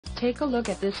take a look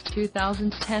at this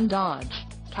 2010 Dodge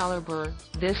Caliber.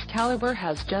 This Caliber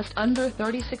has just under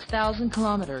 36,000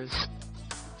 kilometers.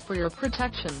 For your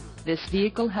protection, this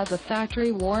vehicle has a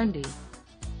factory warranty.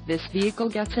 This vehicle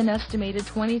gets an estimated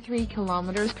 23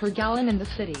 kilometers per gallon in the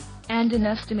city, and an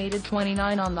estimated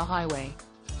 29 on the highway.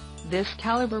 This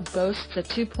Caliber boasts a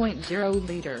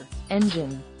 2.0-liter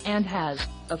engine, and has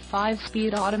a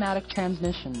 5-speed automatic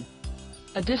transmission.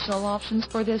 Additional options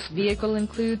for this vehicle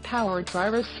include power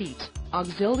driver's seat,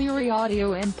 auxiliary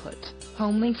audio input,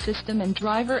 HomeLink system and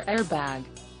driver airbag.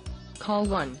 Call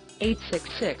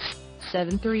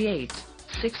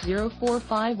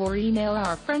 1-866-738-6045 or email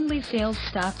our friendly sales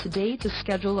staff today to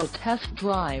schedule a test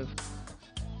drive.